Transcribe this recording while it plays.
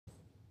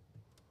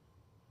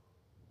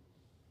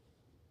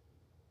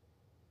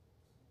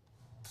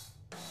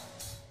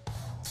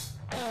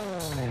Good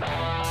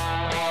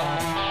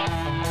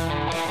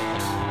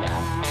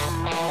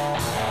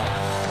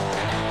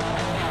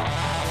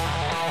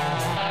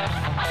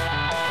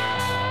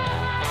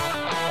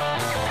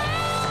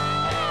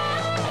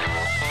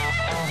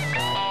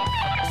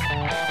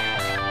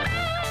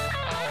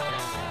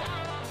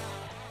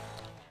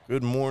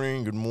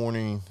morning, good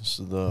morning. This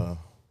is the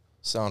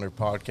Sounder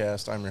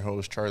Podcast. I'm your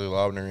host, Charlie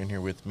Lobner, in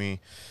here with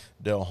me,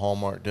 Dell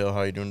Hallmark. Dell,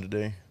 how you doing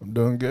today? I'm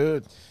doing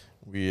good.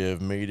 We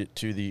have made it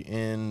to the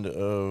end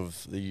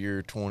of the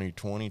year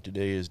 2020.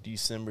 Today is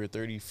December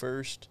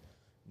 31st,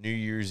 New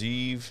Year's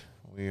Eve.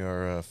 We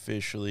are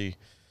officially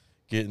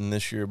getting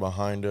this year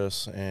behind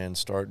us and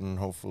starting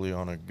hopefully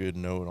on a good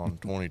note on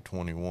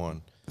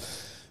 2021.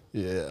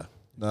 Yeah,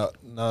 not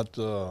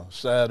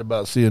sad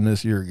about seeing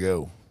this year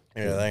go.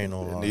 Yeah, that ain't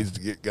no lie. It needs to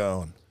get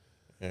going.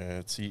 Yeah,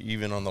 it's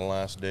even on the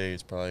last day.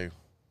 It's probably,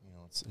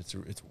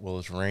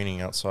 it's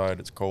raining outside.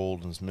 It's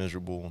cold and it's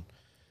miserable. And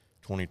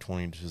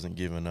 2020 just isn't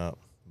giving up.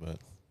 But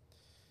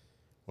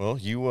well,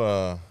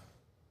 you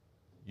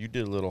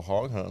did a little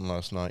hog hunting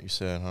last night. You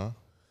said, huh?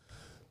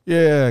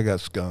 Yeah, I got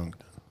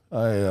skunked.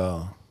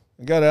 I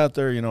got out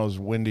there. It was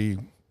windy.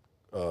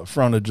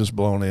 Front had just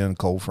blown in,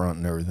 cold front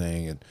and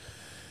everything, and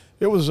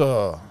it was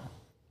a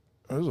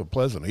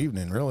pleasant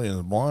evening, really, in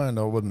the blind.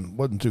 It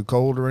wasn't too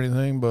cold or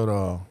anything,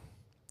 but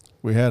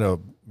we had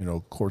of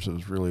course, it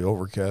was really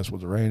overcast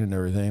with the rain and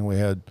everything. We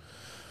had,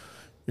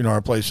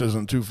 our place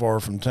isn't too far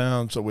from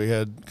town, so we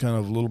had kind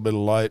of a little bit of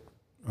light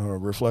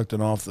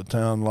reflecting off the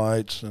town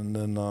lights, and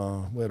then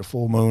we had a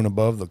full moon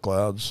above the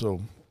clouds,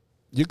 so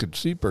you could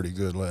see pretty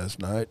good last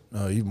night.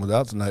 Even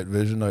without the night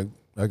vision,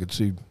 I could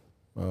see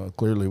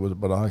clearly with the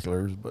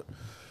binoculars, but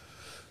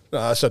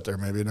I sat there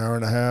maybe an hour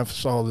and a half,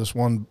 saw this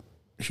one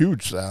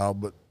huge sow,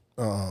 but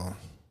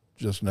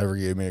just never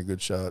gave me a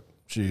good shot.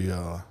 She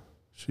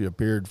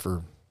appeared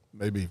for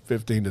maybe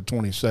 15 to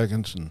 20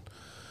 seconds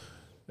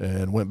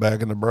and went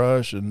back in the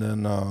brush, and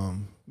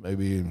then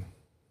maybe an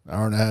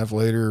hour and a half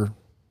later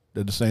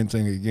did the same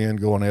thing again,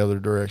 going the other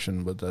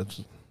direction. But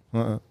that's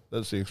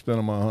the extent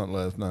of my hunt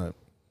last night.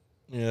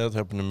 Yeah, that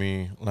happened to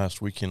me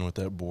last weekend with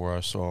that boar I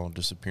saw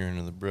disappearing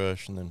in the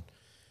brush, and then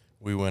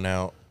we went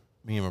out.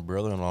 Me and my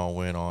brother-in-law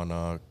went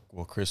on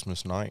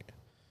Christmas night.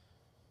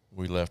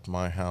 We left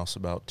my house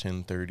about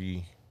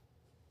 10:30,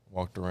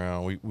 walked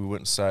around. We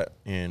went and sat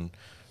in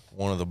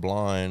one of the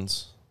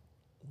blinds.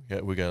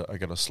 I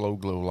got a slow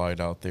glow light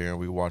out there, and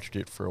we watched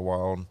it for a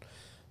while. And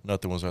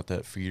nothing was at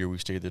that feeder. We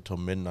stayed there till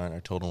midnight. I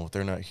told them, if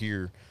they're not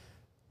here,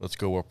 let's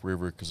go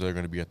upriver because they're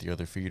going to be at the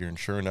other feeder. And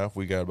sure enough,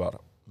 we got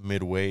about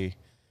midway,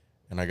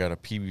 and I got a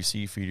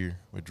PVC feeder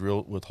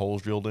with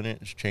holes drilled in it.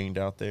 It's chained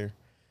out there,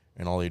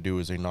 and all they do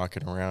is they knock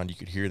it around. You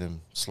could hear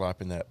them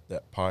slapping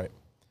that pipe.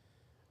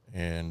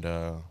 And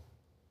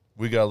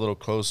we got a little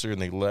closer,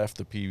 and they left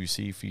the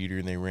PVC feeder,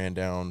 and they ran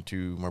down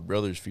to my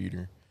brother's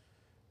feeder.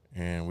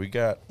 And we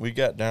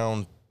got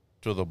down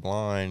to the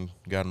blind,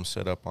 got him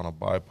set up on a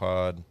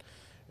bipod,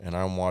 and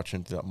I'm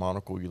watching that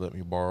monocle you let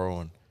me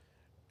borrow,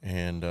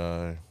 and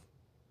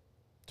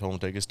told him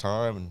to take his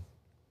time. And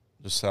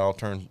the sow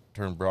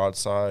turned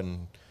broadside,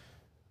 and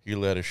he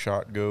let a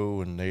shot go,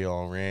 and they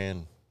all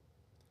ran.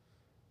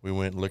 We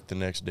went and looked the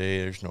next day.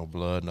 There's no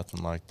blood,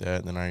 nothing like that.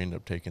 And then I ended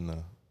up taking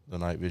the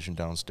night vision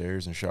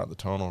downstairs and shot the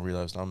tunnel.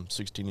 Realized I'm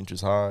 16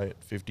 inches high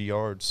at 50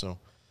 yards, so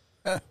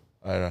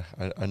I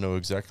know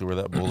exactly where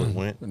that bullet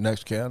went. The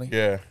next county?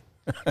 Yeah.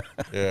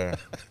 Yeah.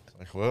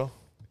 Like, well,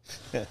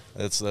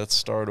 let's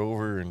start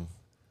over. And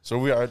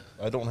so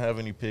I don't have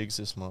any pigs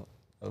this month.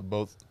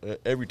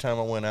 Every time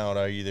I went out,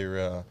 I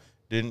either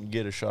didn't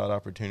get a shot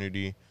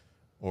opportunity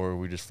or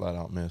we just flat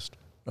out missed.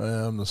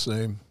 I'm the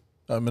same.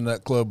 I'm in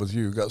that club with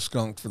you. Got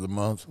skunked for the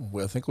month.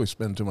 I think we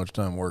spend too much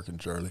time working,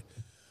 Charlie.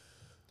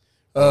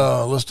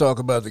 Let's talk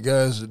about the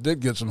guys that did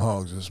get some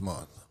hogs this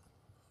month.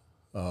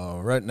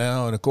 Right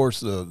now, and of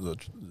course the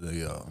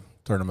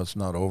tournament's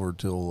not over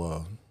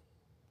till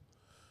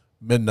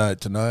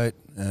midnight tonight,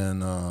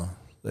 and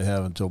they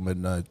have until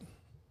midnight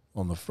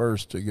on the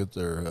 1st to get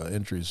their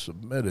entries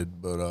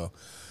submitted. But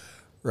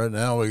right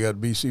now we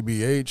got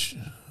BCBH,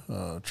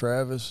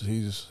 Travis.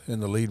 He's in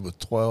the lead with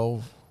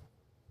 12.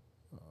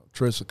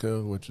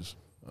 Trisica, which is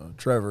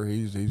Trevor,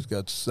 he's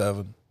got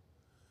 7.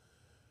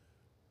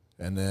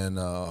 And then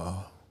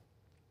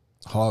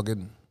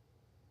Hagen,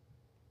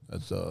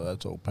 that's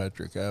old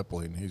Patrick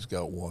Appling. He's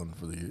got 1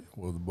 for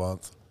the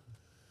month.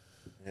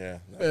 Yeah,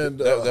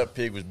 that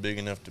pig was big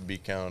enough to be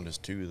counted as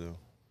 2, though.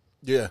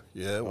 Yeah,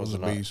 it was a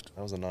beast.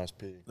 That was a nice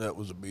pig. That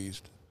was a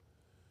beast.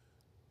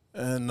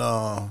 And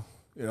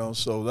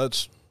so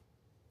that's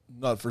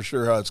not for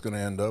sure how it's going to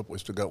end up. We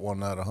still got 1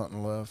 night of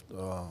hunting left.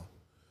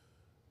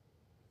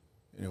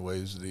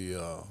 Anyways,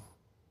 the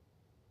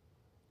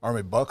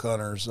Army buck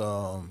hunters.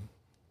 I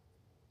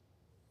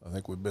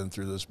think we've been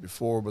through this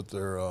before, but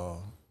they're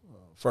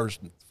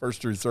first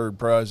through third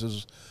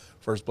prizes.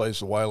 First place,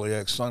 the Wiley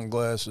X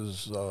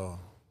sunglasses,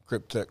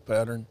 Cryptech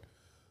pattern.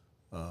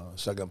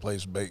 Second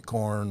place, bait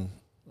corn,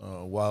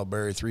 wild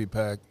berry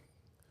 3-pack.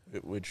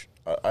 Which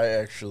I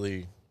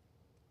actually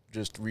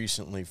just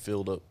recently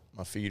filled up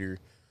my feeder,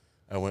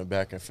 I went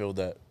back and filled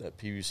that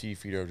PVC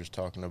feeder I was just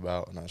talking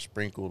about, and I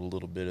sprinkled a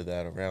little bit of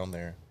that around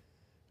there.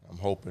 I'm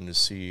hoping to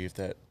see if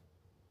that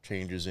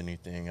changes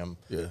anything.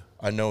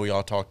 I know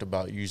y'all talked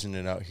about using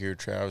it out here.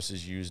 Travis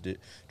has used it.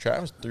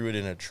 Travis threw it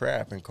in a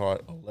trap and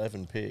caught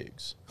 11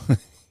 pigs.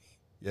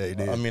 Yeah, he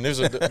did. I mean,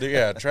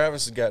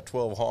 Travis has got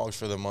 12 hogs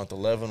for the month.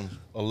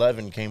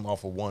 11 came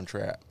off of one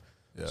trap.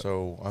 Yeah.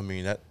 So, I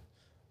mean, that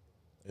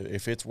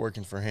if it's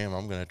working for him,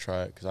 I'm going to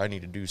try it because I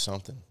need to do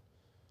something.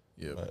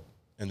 Yeah.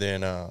 And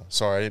then,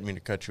 sorry, I didn't mean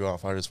to cut you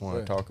off. I just want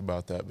to talk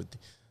about that. But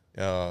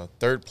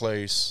third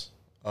place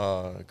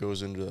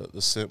goes into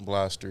the scent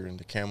blaster and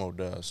the camo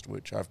dust,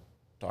 which I've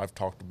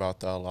talked about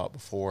that a lot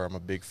before. I'm a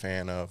big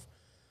fan of.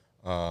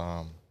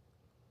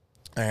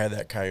 I had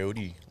that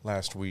coyote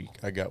last week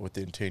I got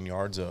within 10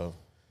 yards of,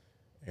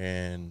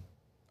 and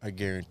I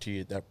guarantee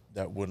it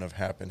that wouldn't have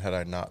happened had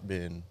I not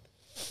been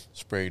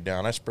sprayed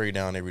down. I spray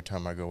down every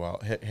time I go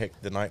out. Heck,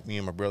 the night me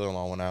and my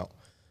brother-in-law went out,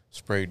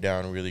 sprayed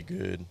down really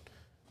good,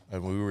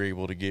 and we were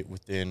able to get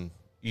within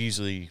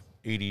easily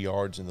 80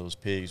 yards, and those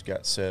pigs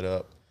got set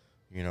up.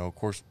 You know, of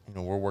course, you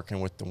know, we're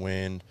working with the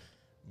wind,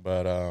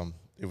 but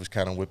it was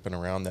kind of whipping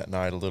around that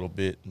night a little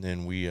bit, and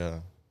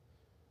then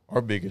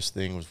our biggest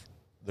thing was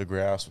the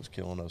grass was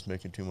killing us,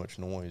 making too much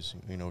noise,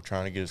 you know,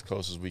 trying to get as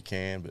close as we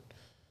can. But,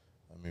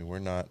 I mean, we're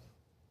not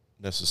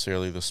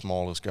necessarily the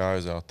smallest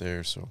guys out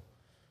there. So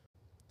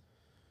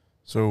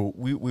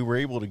we were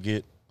able to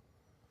get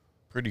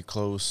pretty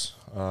close.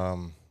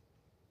 Like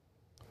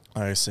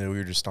I said, we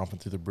were just stomping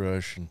through the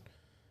brush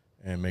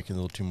and making a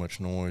little too much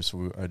noise.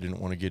 So I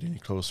didn't want to get any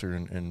closer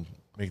and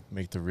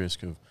make the risk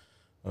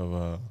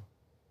of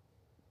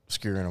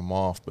scaring them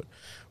off. But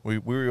we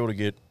were able to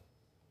get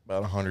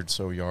about 100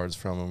 so yards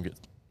from him, get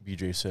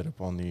BJ set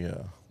up on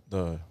the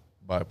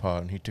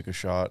bipod, and he took a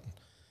shot.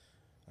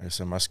 Like I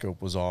said, my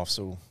scope was off,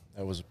 so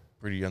that was a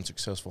pretty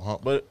unsuccessful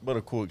hunt, but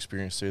a cool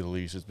experience to say the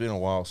least. It's been a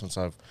while since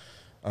I've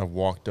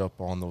walked up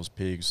on those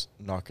pigs,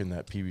 knocking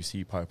that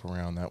PVC pipe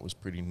around. That was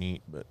pretty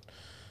neat, but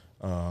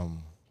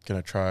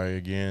gonna try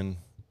again.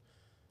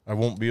 I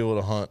won't be able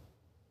to hunt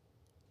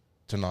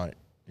tonight.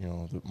 You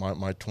know,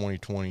 my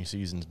 2020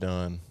 season's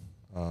done.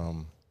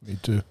 Me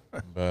too.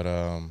 But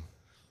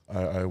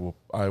I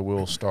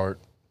will start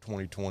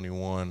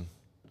 2021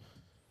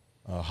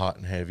 hot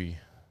and heavy.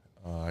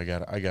 I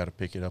got to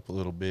pick it up a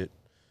little bit.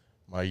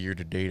 My year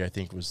to date, I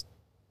think, was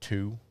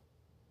 2.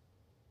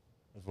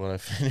 That's what I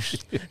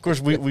finished. Of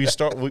course, we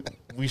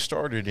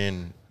started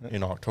in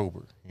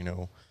October. You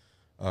know,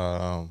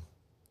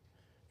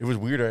 it was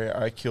weird.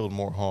 I killed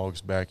more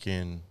hogs back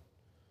in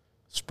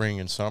spring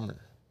and summer.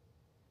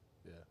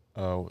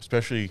 Yeah.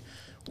 Especially,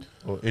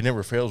 it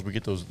never fails. We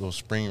get those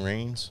spring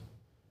rains,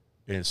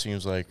 and it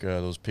seems like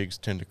those pigs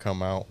tend to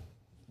come out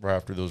right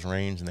after those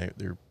rains, and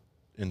they're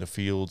in the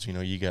fields. You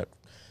know, you got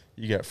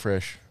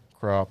fresh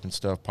crop and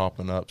stuff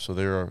popping up, so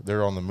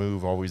they're on the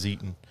move, always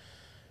eating.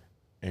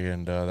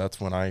 And that's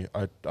when I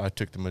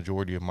took the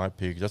majority of my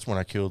pigs. That's when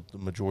I killed the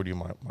majority of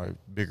my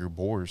bigger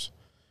boars,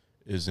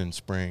 is in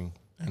spring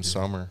and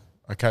summer.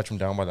 I catch them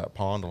down by that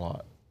pond a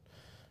lot.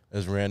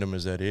 As random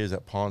as that is,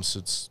 that pond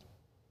sits,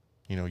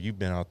 you know, you've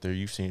been out there,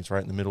 you've seen it's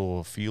right in the middle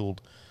of a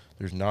field.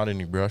 There's not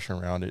any brush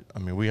around it. I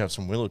mean, we have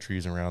some willow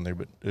trees around there,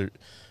 but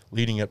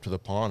leading up to the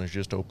pond is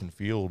just open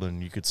field,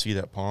 and you could see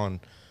that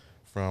pond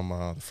from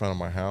the front of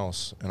my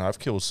house. And I've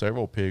killed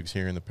several pigs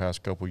here in the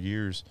past couple of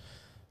years,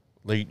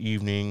 late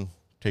evening,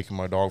 taking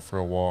my dog for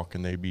a walk,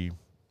 and they'd be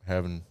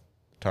having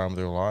the time of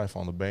their life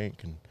on the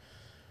bank, and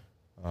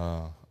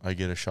I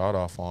get a shot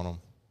off on them.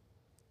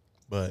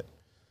 But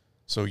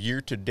so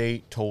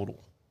year-to-date total,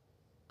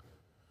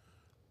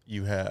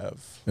 you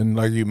have... And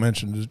like you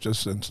mentioned, it's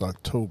just since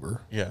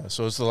October. Yeah,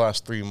 so it's the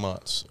last 3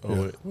 months.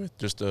 With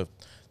just the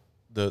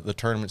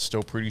tournament's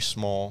still pretty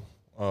small.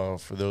 For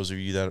those of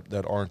you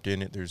that aren't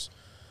in it, there's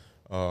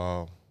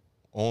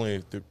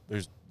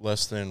there's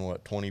less than,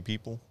 20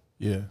 people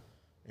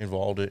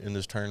involved in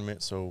this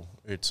tournament. So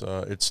it's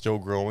still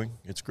growing.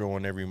 It's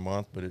growing every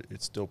month, but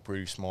it's still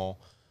pretty small.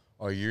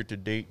 Our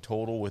year-to-date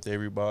total with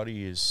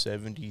everybody is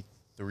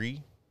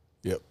 73.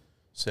 Yep.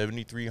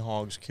 73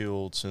 hogs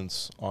killed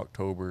since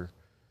October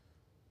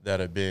that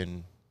have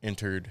been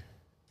entered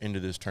into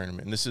this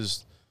tournament. And this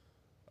is,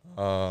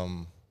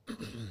 well,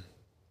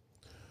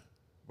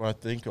 I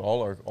think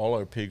all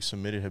our pigs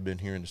submitted have been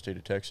here in the state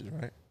of Texas,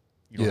 right?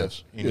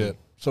 Yes. Yeah.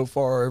 So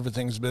far,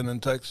 everything's been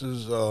in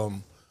Texas. Not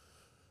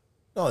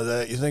only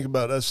that, you think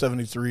about that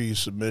 73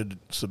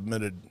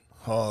 submitted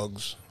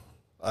hogs.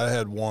 I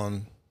had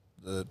one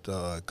that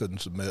I couldn't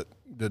submit,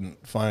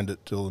 didn't find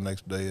it till the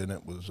next day, and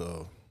it was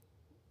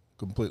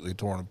completely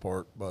torn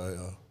apart by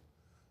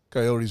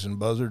coyotes and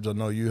buzzards. I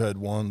know you had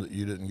one that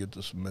you didn't get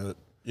to submit.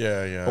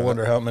 Yeah. I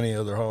wonder how many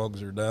other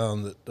hogs are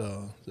down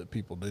that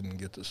people didn't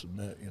get to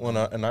submit. You know?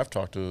 Well, and I've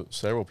talked to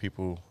several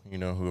people, you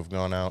know, who have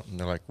gone out, and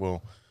they're like,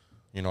 well,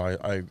 you know,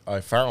 I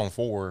found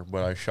 4,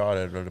 but I shot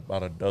at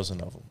about a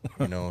dozen of them,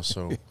 you know,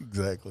 so.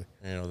 Exactly.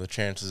 You know, the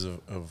chances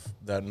of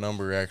that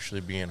number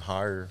actually being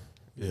higher,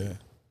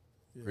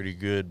 pretty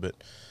good. But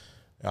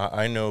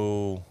I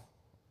know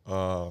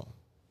I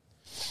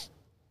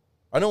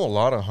know a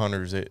lot of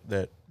hunters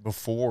that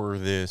before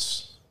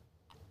this,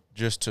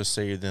 just to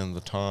save them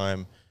the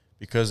time,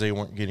 because they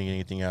weren't getting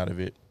anything out of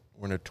it,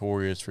 were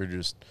notorious for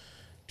just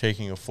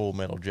taking a full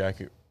metal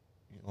jacket,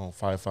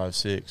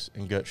 5.56,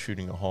 and gut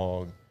shooting a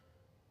hog,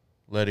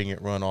 letting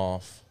it run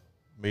off.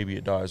 Maybe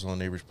it dies on a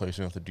neighbor's place.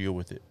 You don't have to deal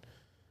with it.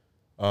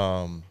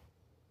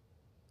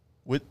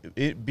 With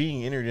it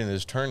being entered in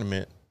this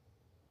tournament,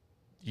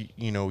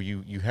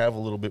 you have a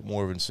little bit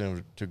more of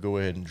incentive to go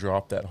ahead and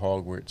drop that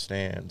hog where it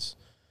stands,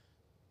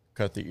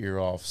 cut the ear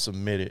off,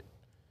 submit it,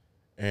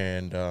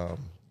 and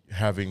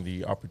having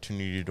the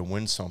opportunity to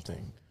win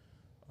something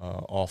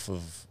off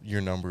of your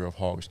number of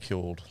hogs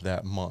killed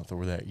that month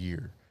or that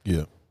year.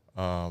 Yeah.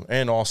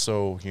 And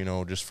also,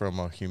 just from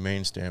a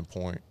humane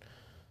standpoint,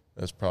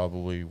 that's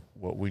probably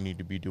what we need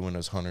to be doing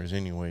as hunters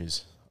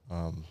anyways.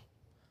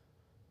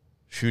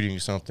 Shooting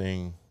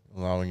something,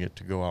 allowing it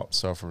to go out,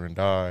 suffer, and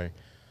die.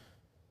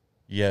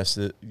 Yes,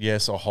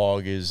 a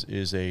hog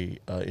is a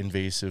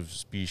invasive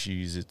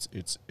species.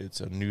 It's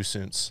a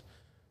nuisance,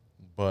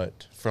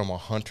 but from a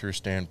hunter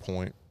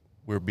standpoint,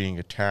 we're being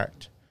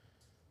attacked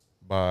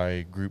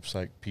by groups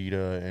like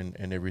PETA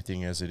and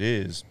everything as it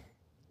is.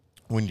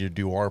 We need to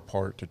do our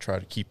part to try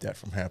to keep that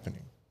from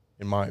happening,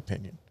 in my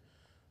opinion.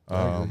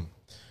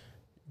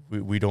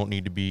 We don't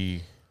need to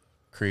be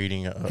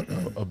creating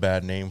a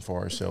bad name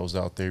for ourselves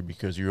out there,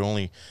 because you're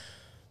only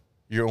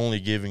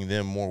giving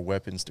them more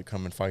weapons to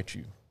come and fight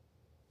you.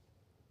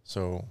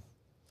 So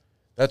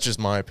that's just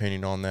my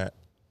opinion on that.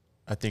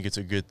 I think it's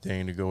a good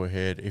thing to go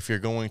ahead. If you're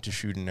going to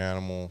shoot an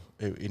animal,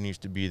 it needs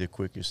to be the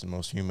quickest and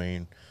most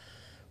humane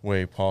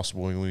way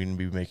possible. We need to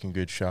be making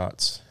good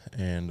shots.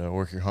 And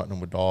or if you're hunting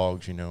them with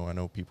dogs, I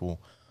know people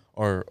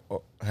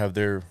have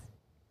their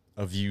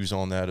views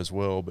on that as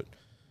well. But,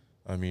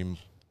 I mean,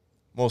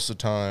 most of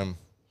the time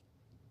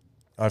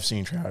I've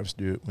seen Travis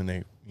do it when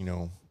they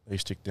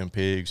stick them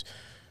pigs.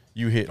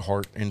 You hit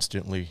heart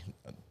instantly,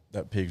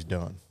 that pig's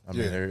done. I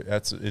mean,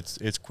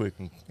 it's quick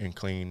and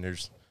clean.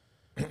 There's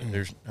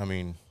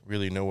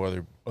really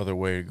no other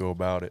way to go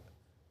about it.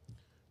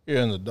 Yeah,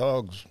 and the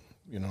dogs,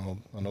 I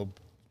know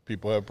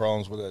people have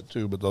problems with that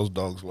too, but those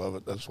dogs love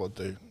it. That's what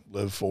they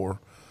live for.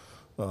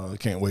 They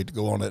can't wait to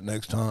go on that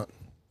next hunt.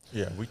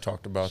 Yeah, we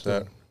talked about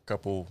that a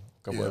couple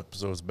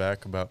episodes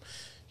back about,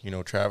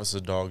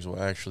 Travis's dogs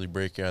will actually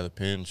break out of the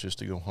pens just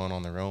to go hunt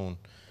on their own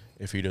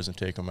if he doesn't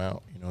take them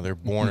out. They're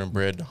born and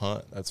bred to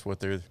hunt. That's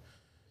what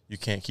you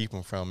can't keep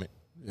them from it.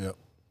 Yep.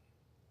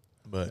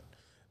 But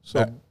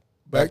so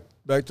back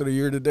to the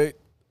year to date.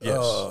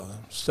 Yes.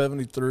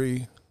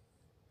 73,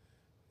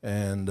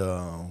 and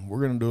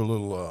we're gonna do a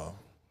little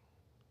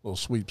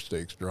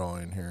sweepstakes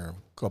drawing here.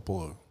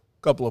 Couple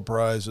of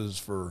prizes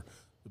for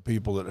the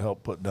people that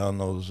helped put down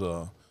those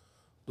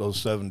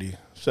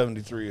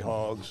 73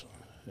 hogs,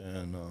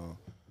 and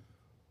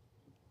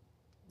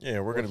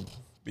we're gonna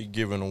be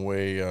giving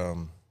away a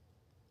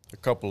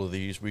couple of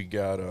these. We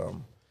got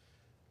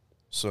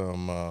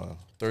some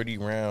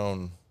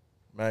 30-round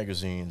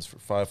magazines for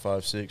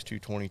 5.56,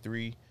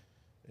 223,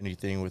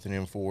 anything with an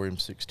M4,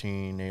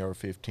 M16,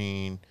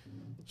 AR-15,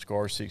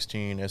 SCAR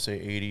 16,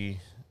 SA-80,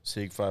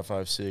 SIG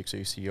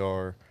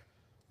 5.56,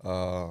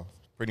 ACR,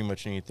 pretty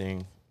much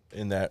anything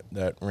in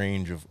that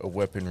range of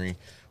weaponry.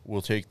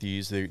 We'll take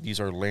these. These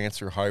are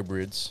Lancer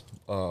hybrids,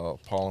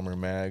 polymer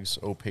mags,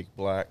 opaque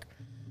black,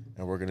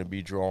 and we're going to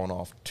be drawing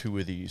off 2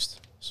 of these.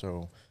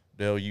 So,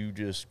 Dell, you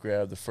just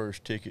grab the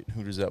first ticket.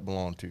 Who does that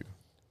belong to?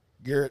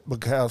 Garrett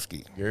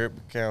Bukowski. Garrett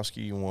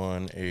Bukowski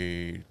won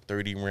a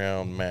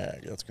 30-round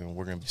mag.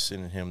 We're going to be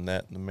sending him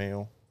that in the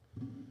mail.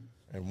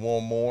 And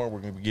one more, we're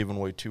going to be giving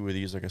away 2 of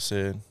these, like I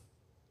said.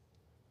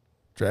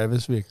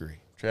 Travis Vickery.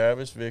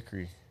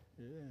 Yeah.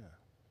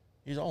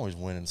 He's always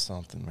winning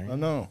something, man. I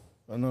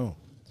know.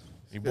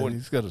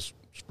 He's got to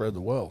spread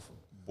the wealth.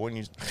 Boy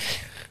needs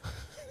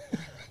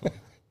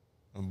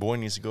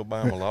to go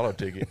buy him a lotto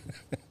ticket.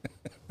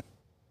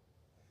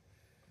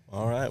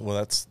 All right. Well,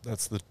 that's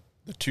the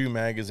 2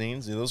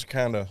 magazines. Those are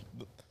kind of,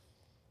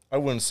 I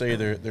wouldn't say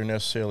they're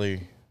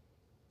necessarily,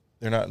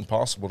 they're not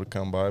impossible to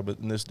come by, but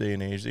in this day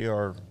and age, they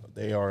are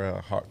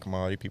a hot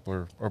commodity.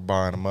 People are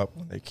buying them up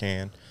when they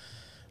can.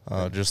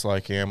 Just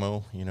like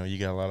ammo, you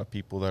got a lot of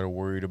people that are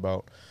worried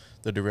about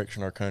the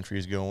direction our country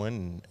is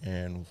going,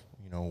 and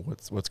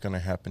what's going to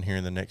happen here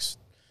in the next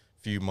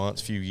few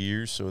months, few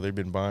years. So they've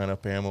been buying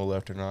up ammo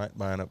left and right,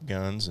 buying up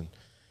guns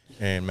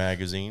and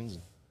magazines.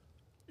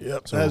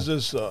 Yep. So as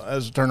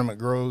the tournament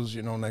grows,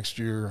 next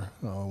year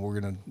we're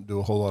going to do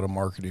a whole lot of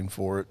marketing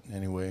for it.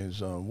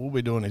 Anyways, we'll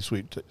be doing these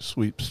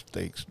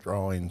sweepstakes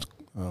drawings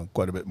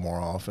quite a bit more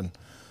often.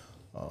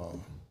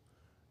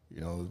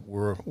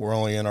 We're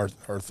only in our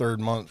 3rd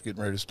month,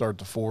 getting ready to start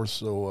the 4th,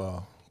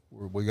 so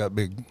we got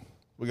big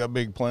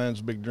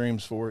plans, big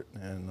dreams for it.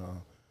 And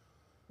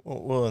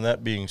well, and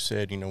that being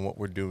said, what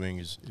we're doing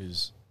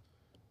is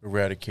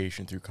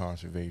eradication through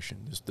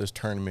conservation. This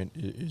tournament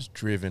is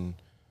driven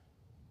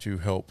to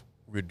help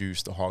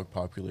reduce the hog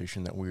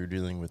population that we're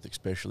dealing with,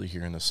 especially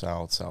here in the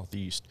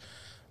southeast,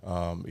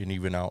 and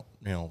even out,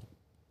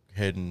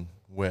 heading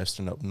west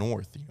and up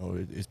north. You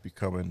know, it's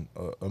becoming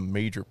a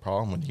major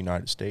problem in the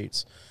United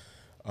States.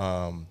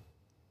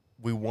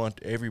 We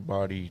want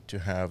everybody to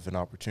have an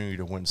opportunity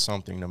to win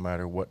something, no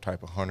matter what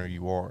type of hunter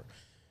you are.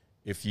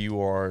 If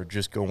you are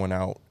just going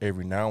out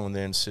every now and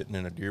then, sitting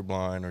in a deer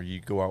blind, or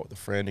you go out with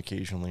a friend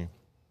occasionally,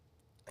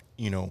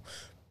 you know,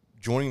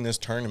 joining this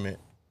tournament,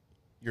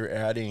 you're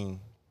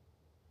adding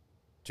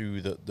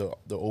to the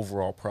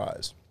overall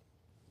prize.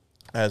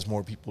 As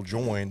more people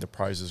join, the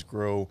prizes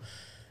grow,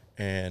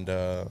 and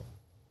the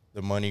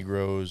money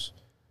grows.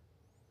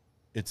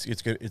 It's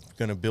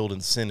going to build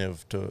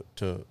incentive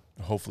to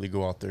hopefully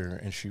go out there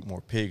and shoot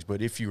more pigs.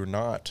 But if you're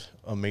not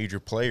a major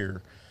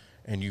player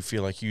and you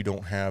feel like you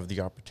don't have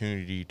the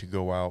opportunity to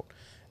go out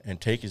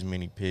and take as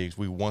many pigs,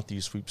 we want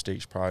these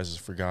sweepstakes prizes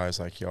for guys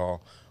like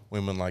y'all,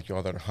 women like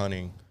y'all that are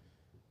hunting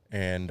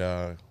and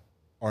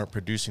aren't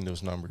producing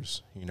those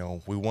numbers. You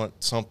know, we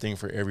want something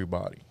for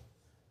everybody.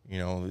 You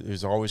know,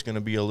 there's always going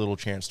to be a little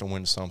chance to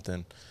win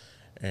something.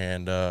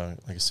 And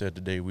like I said,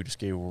 today we just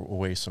gave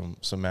away some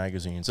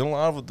magazines. And a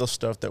lot of the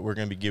stuff that we're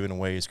going to be giving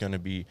away is going to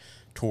be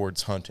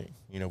towards hunting.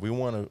 You know, we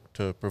want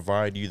to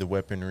provide you the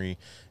weaponry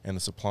and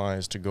the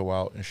supplies to go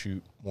out and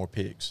shoot more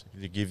pigs,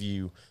 to give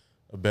you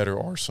a better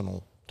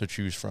arsenal to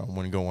choose from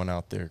when going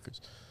out there.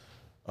 Because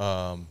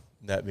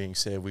that being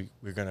said, we're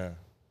going to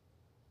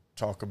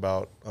talk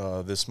about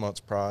this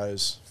month's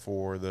prize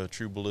for the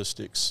True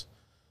Ballistics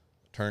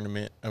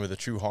tournament, the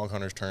True Hog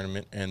Hunters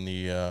tournament, and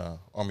the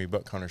Army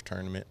Buck Hunters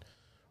tournament.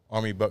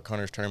 Army Buck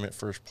Hunters tournament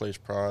first place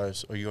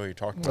prize. Oh, you already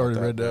talked about that. Already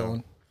read that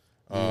one.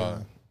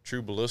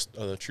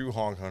 The True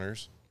Hog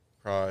Hunters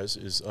prize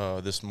is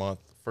this month.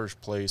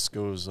 First place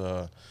goes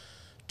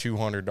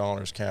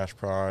 $200 cash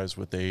prize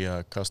with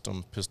a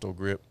custom pistol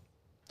grip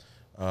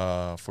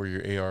for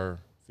your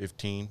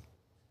AR-15,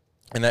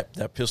 and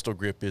that pistol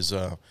grip is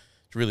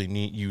it's really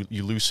neat.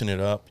 You loosen it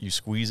up, you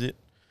squeeze it,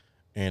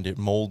 and it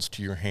molds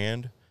to your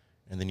hand,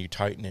 and then you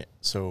tighten it.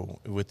 So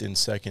within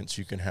seconds,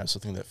 you can have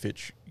something that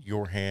fits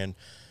your hand.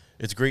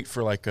 It's great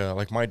for like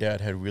my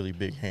dad had really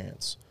big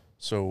hands,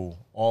 so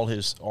all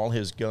his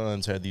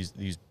guns had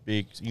these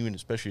big, even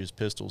especially his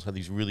pistols had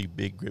these really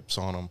big grips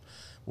on them.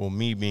 Well,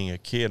 me being a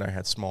kid, I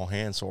had small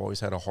hands, so I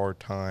always had a hard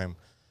time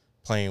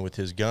playing with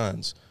his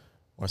guns.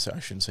 Well, I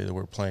shouldn't say the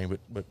word playing,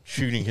 but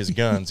shooting his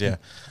guns, yeah.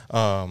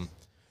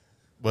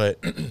 But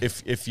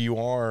if you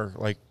are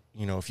like,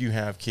 you know, if you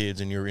have kids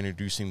and you're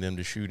introducing them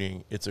to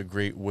shooting, it's a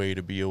great way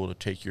to be able to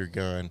take your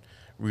gun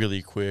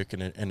really quick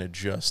and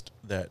adjust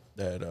that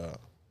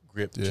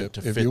grip to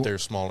fit their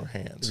smaller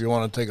hands. If you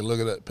want to take a look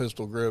at that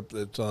pistol grip,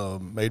 it's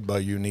made by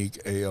Unique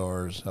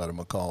ARs out of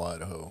McCall,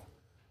 Idaho.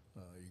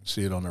 You can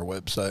see it on their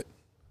website.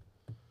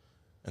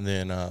 And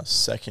then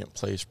second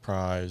place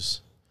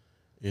prize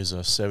is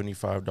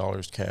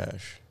 $75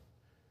 cash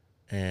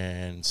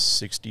and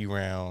 60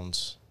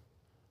 rounds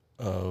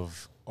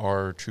of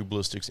our True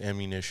Ballistics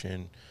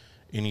ammunition,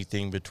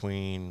 anything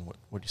between,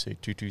 what do you say,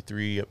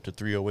 223 up to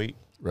 308?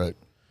 Right.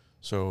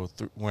 So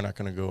we're not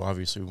going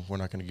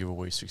to give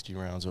away 60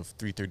 rounds of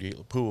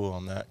 338 Lapua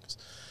on that.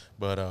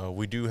 But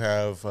we do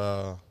have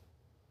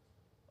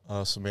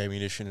some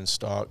ammunition in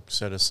stock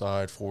set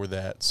aside for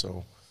that.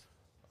 So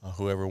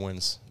whoever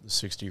wins the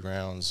 60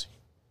 rounds,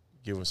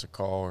 give us a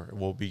call, or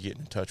we'll be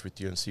getting in touch with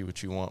you and see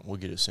what you want. We'll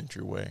get it sent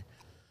your way.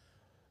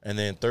 And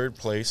then third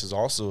place is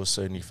also a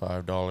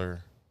 $75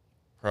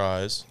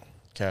 prize,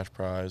 cash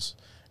prize,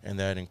 and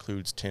that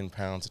includes 10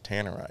 pounds of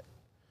tannerite,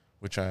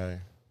 which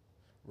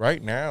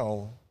right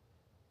now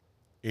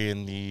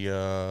in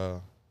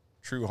the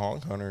True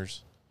Hog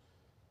Hunters,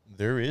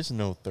 there is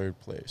no third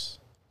place.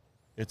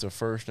 It's a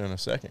first and a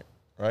second,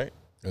 right?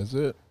 That's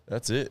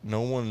it.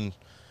 No one,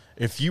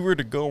 if you were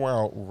to go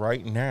out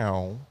right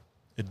now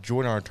and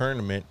join our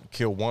tournament,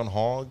 kill one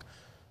hog,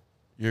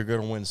 you're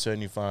going to win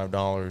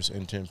 $75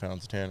 and 10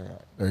 pounds of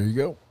tannerite. There you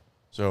go.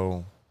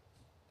 So,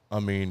 I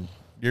mean,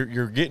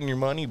 you're getting your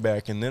money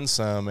back and then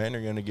some, and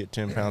you're going to get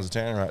 10 pounds of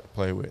tannerite to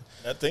play with.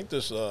 I think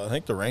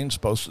the rain's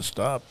supposed to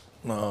stop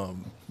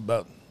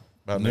about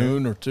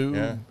noon or 2,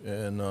 yeah.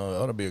 And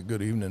ought to be a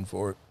good evening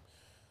for it.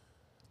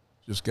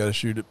 Just got to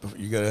shoot it.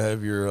 You got to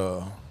have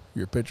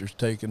your pictures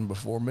taken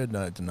before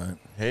midnight tonight.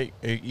 Hey,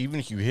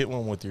 even if you hit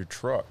one with your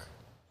truck,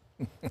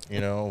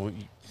 you know,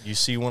 you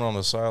see one on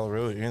the side of the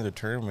road at the end of the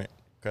tournament,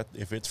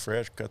 if it's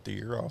fresh, cut the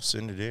ear off,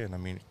 send it in. I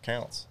mean, it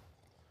counts.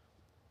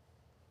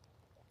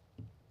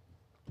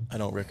 I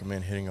don't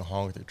recommend hitting a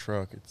hog with a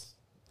truck. It's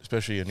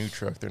especially a new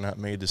truck. They're not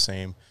made the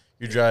same.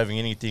 You're driving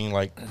anything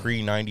like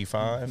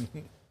pre-95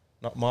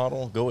 not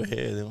model, go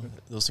ahead.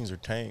 Those things are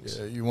tanks.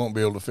 Yeah, you won't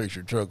be able to fix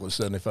your truck with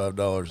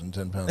 $75 and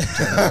 10 pounds of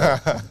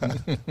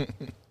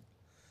tannerite.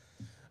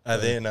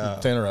 And then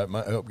tannerite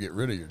might help get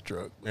rid of your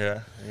truck.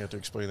 Yeah, you have to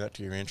explain that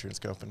to your insurance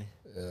company.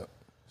 Yeah.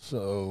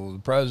 So the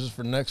prizes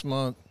for next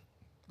month,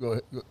 go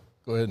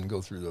ahead and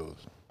go through those.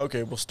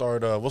 Okay, we'll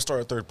start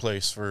third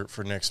place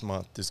for next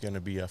month. There's going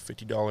to be a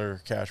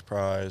 $50 cash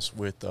prize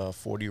with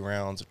 40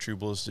 rounds of True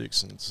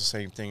Ballistics, and it's the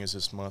same thing as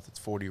this month. It's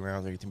 40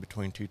 rounds, anything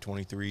between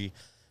 223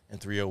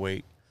 and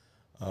 308.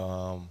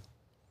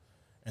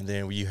 And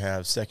then you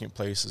have second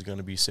place is going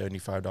to be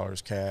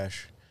 $75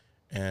 cash.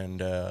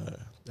 And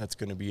that's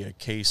going to be a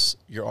case.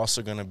 You're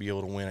also going to be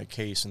able to win a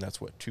case, and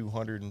that's what,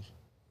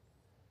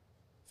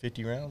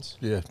 250 rounds?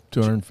 Yeah,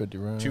 250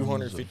 rounds.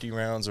 250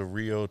 rounds of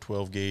Rio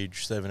 12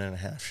 gauge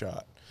 7.5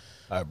 shot.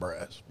 High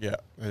brass. Yeah,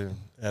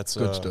 that's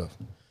good stuff.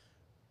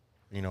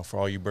 You know, for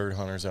all you bird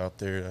hunters out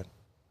there,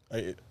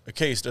 a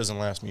case doesn't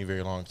last me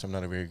very long because I'm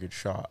not a very good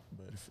shot.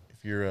 But if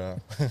you're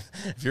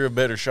if you're a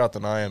better shot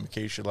than I am, a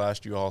case should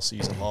last you all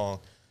season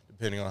long,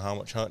 depending on how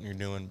much hunting you're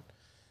doing.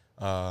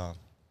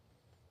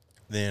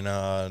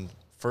 Then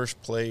first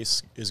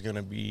place is going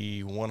to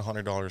be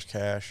 $100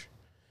 cash,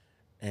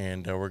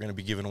 and we're going to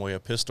be giving away a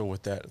pistol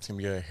with that. It's going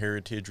to be a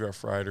Heritage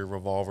Rough Rider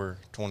Revolver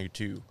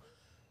 22.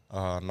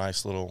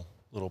 Nice little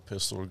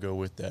pistol to go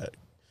with that.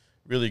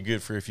 Really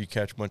good for if you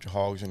catch a bunch of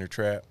hogs in your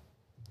trap.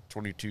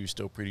 22 is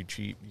still pretty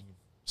cheap.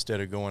 Instead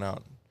of going out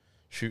and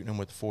shooting them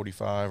with a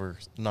 45 or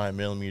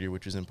 9mm,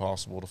 which is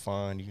impossible to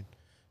find, you can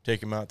take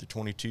them out to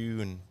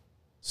 22 and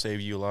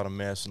save you a lot of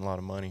mess and a lot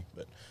of money.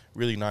 But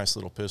really nice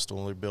little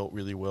pistol. They're built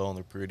really well and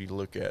they're pretty to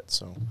look at.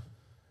 So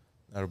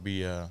that'll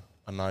be a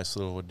nice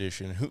little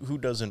addition. Who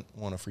doesn't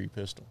want a free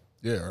pistol?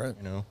 Yeah, right.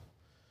 You know.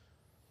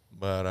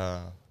 But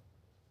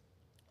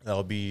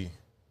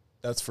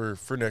that's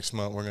for next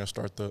month. We're going to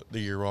start the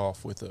year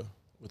off with a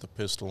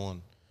pistol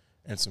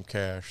and some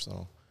cash.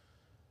 So,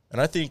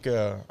 and I think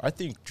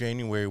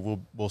January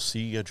we'll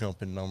see a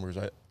jump in numbers.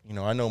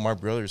 I know my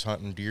brother's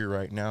hunting deer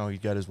right now. He's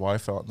got his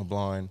wife out in the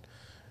blind.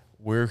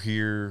 We're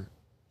here.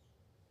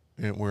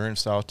 We're in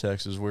South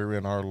Texas. We're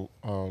in our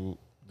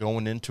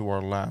going into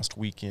our last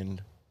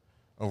weekend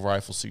of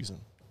rifle season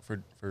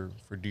for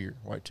deer,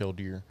 whitetail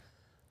deer.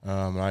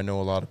 I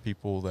know a lot of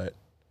people that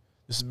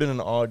this has been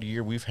an odd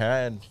year. We've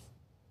had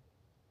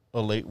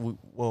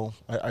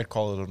I'd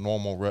call it a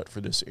normal rut for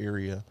this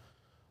area,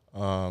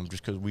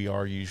 just because we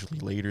are usually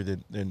later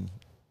than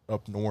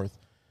up north.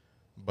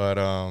 But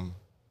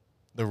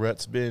the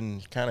rut's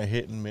been kind of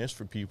hit and miss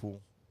for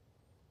people.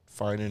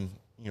 Finding,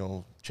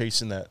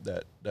 chasing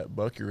that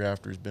buck you're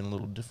after has been a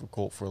little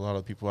difficult for a lot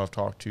of people I've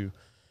talked to,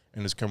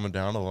 and it's coming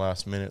down to the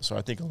last minute. So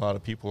I think a lot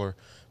of people are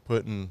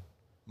putting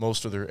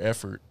most of their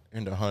effort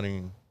into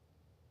hunting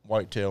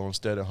whitetail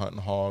instead of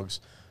hunting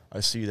hogs. I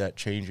see that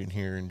changing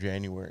here in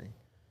January.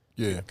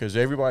 Yeah, because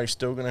everybody's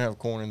still going to have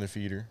corn in the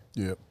feeder.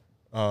 Yep.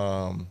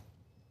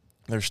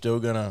 It's still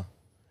gonna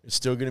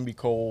be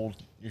cold.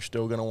 You're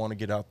still gonna want to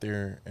get out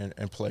there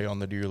and play on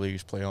the deer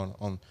leaves, play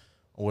on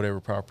whatever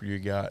property you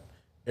got.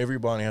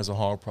 Everybody has a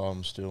hog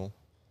problem still.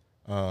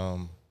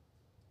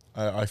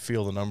 I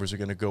feel the numbers are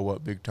going to go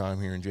up big time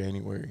here in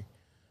January.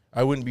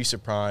 I wouldn't be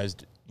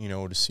surprised,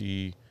 to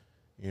see,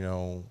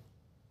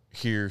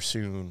 here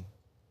soon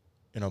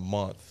in a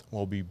month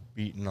we'll be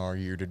beating our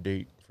year to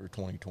date for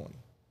 2020.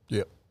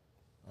 Yep.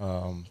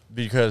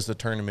 Because the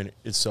tournament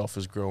itself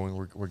is growing,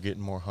 we're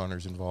getting more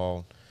hunters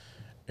involved,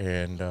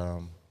 and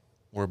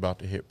we're about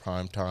to hit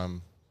prime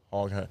time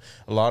hog hunt.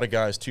 A lot of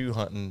guys too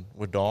hunting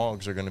with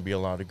dogs are going to be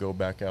allowed to go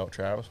back out.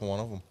 Travis, one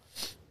of them.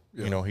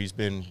 Yep. He's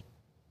been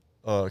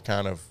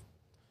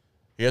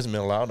he hasn't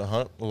been allowed to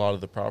hunt a lot of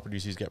the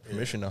properties he's got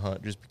permission to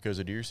hunt just because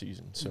of deer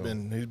season. So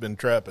he's been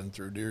trapping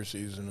through deer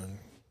season and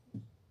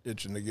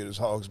itching to get his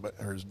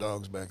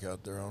dogs back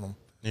out there on them.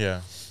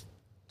 Yeah.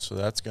 So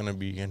that's going to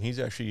be, and he's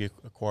actually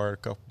acquired a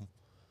couple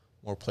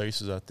more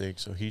places, I think.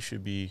 So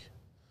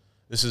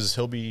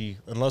he'll be,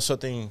 unless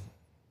something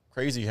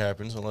crazy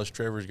happens, unless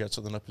Trevor's got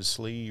something up his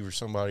sleeve or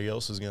somebody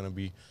else is going to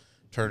be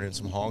turning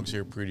some hogs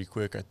here pretty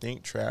quick. I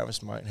think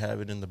Travis might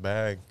have it in the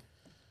bag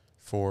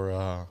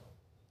for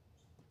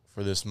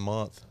this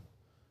month.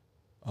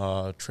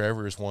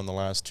 Trevor has won the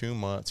last 2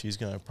 months. He's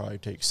going to probably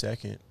take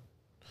second.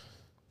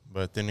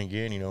 But then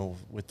again,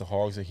 with the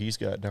hogs that he's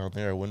got down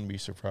there, I wouldn't be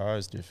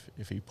surprised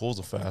if he pulls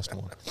a fast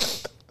one.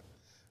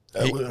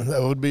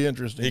 That would be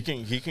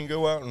interesting. He can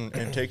go out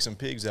and take some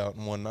pigs out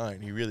in one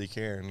night. He really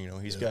can.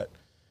 He's got,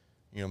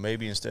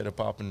 maybe instead of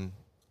popping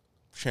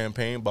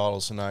champagne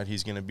bottles tonight,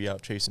 he's going to be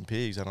out chasing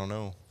pigs. I don't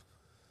know.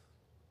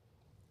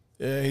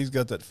 Yeah, he's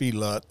got that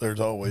feedlot.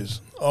 There's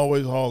always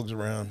hogs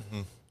around,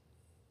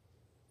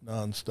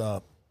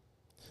 nonstop.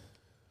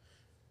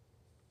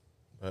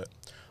 But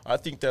I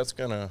think that's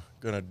gonna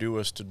do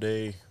us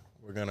today.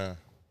 We're gonna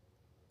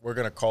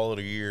call it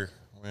a year.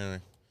 We're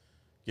gonna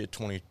get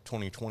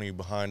 2020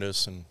 behind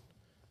us and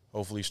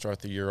hopefully start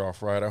the year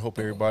off right. I hope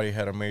everybody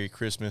had a Merry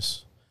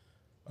Christmas.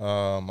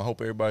 I hope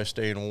everybody's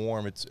staying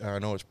warm. I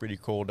know it's pretty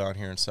cold down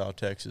here in South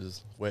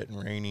Texas, wet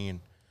and rainy,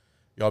 and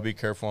y'all be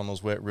careful on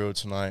those wet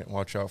roads tonight.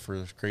 Watch out for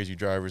those crazy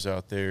drivers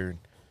out there,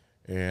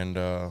 and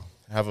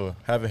have a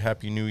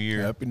happy New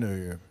Year. Happy New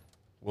Year.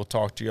 We'll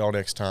talk to y'all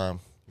next time.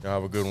 Y'all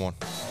have a good one.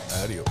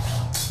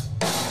 Adios.